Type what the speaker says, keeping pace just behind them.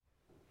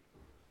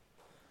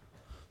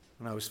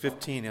When I was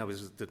 15, I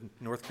was at the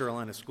North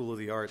Carolina School of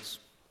the Arts,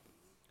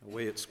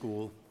 away at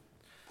school.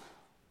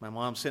 My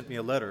mom sent me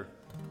a letter,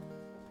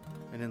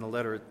 and in the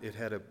letter it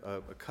had a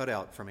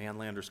cutout from Ann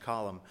Landers'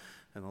 column,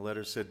 and the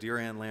letter said, "Dear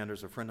Ann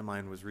Landers, a friend of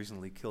mine was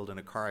recently killed in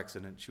a car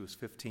accident. She was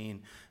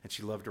 15, and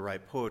she loved to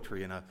write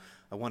poetry, and I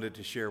wanted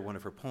to share one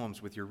of her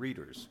poems with your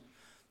readers."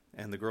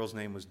 And the girl's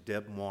name was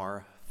Deb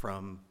Moir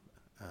from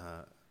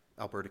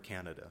Alberta,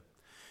 Canada.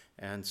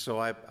 And so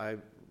I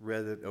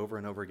read it over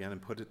and over again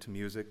and put it to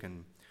music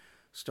and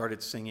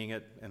started singing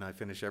it, and I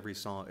finish every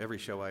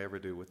show I ever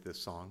do with this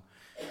song.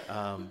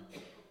 And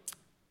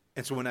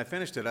so when I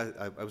finished it,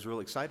 I was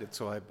really excited.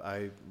 So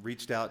I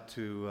reached out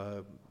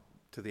to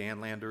the Ann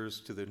Landers,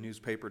 to the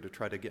newspaper, to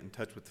try to get in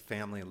touch with the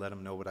family and let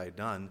them know what I had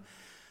done.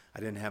 I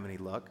didn't have any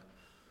luck,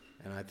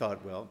 and I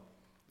thought, well,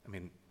 I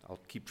mean, I'll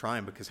keep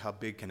trying, because how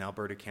big can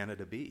Alberta,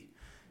 Canada be?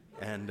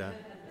 And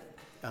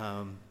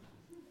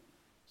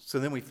so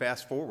then we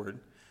fast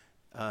forward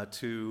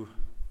to,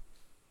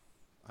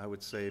 I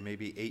would say,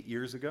 maybe 8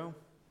 years ago,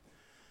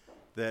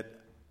 that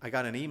I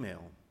got an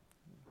email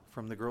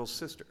from the girl's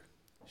sister.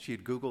 She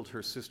had Googled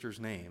her sister's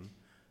name,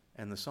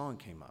 and the song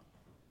came up.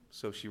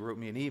 So she wrote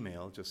me an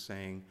email just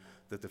saying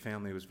that the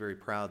family was very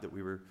proud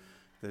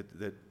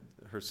that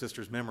her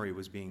sister's memory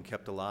was being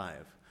kept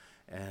alive.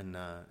 And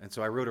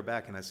so I wrote her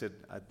back, and I said,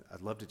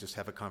 I'd love to just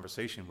have a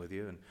conversation with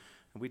you. And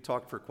we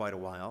talked for quite a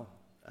while.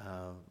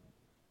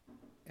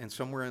 And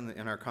somewhere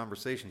in our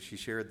conversation, she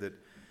shared that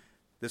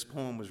this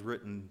poem was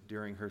written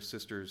during her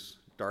sister's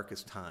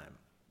darkest time.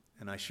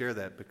 And I share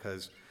that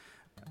because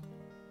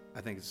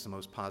I think it's the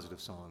most positive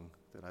song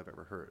that I've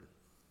ever heard.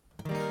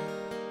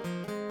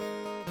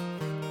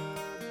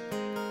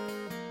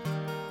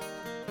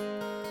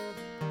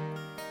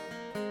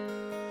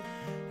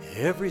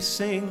 Every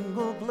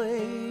single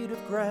blade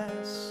of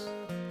grass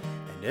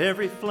and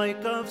every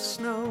flake of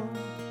snow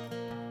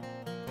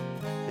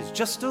is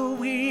just a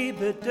wee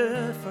bit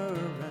different.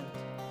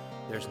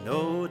 There's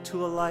no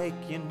two alike,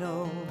 you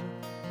know.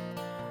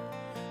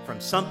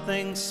 From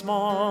something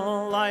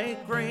small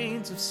like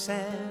grains of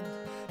sand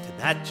to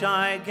that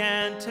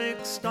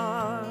gigantic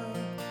star,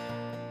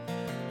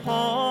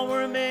 all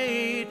were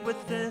made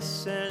with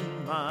this in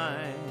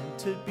mind,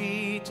 to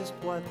be just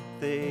what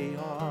they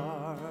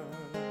are.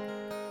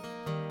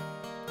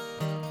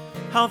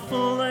 How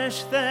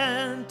foolish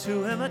then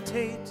to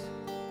imitate,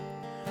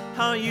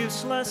 how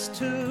useless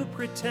to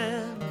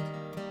pretend,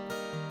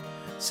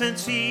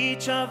 since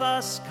each of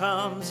us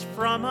comes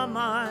from a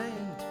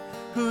mind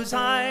whose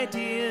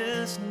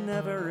ideas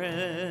never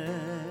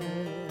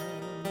end.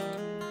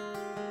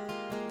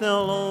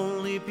 There'll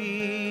only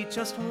be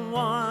just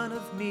one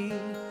of me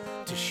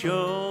to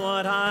show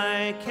what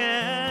I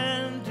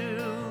can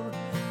do,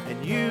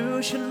 and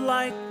you should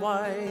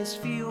likewise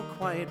feel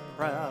quite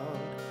proud,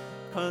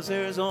 'cause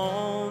there's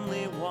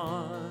only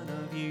one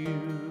of you.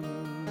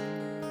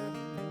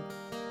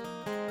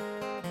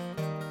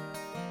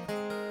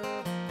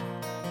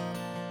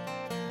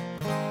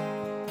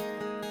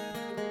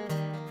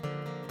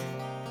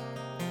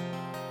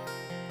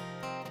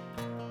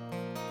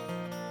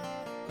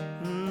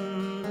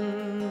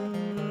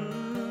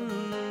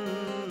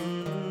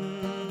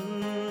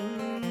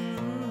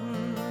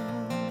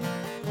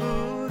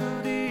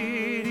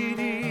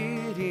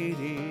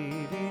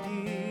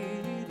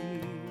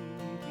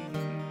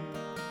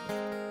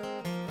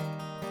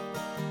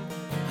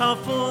 How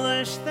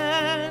foolish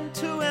then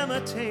to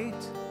imitate,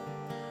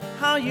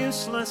 how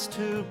useless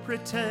to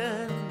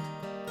pretend,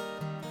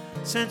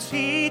 since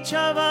each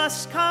of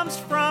us comes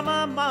from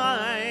a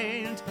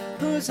mind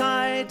whose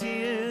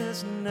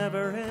ideas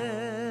never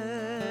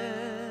end.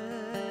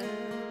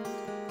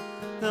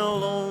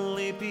 There'll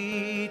only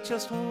be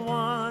just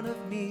one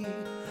of me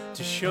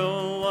to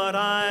show what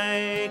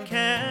I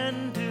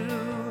can do,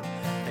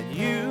 and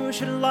you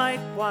should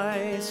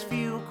likewise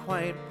feel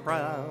quite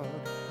proud,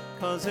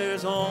 'cause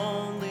there's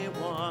only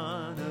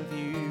one of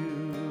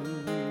you.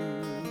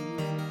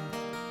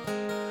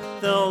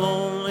 There'll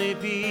only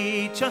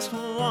be just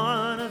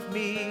one of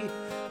me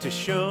to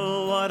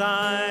show what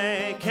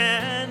I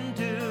can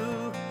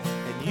do,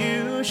 and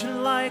you should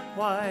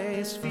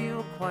likewise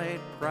feel quite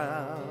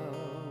proud,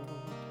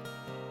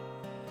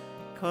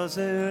 'cause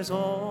there's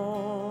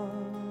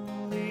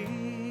only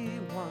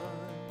one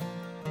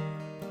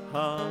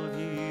of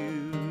you.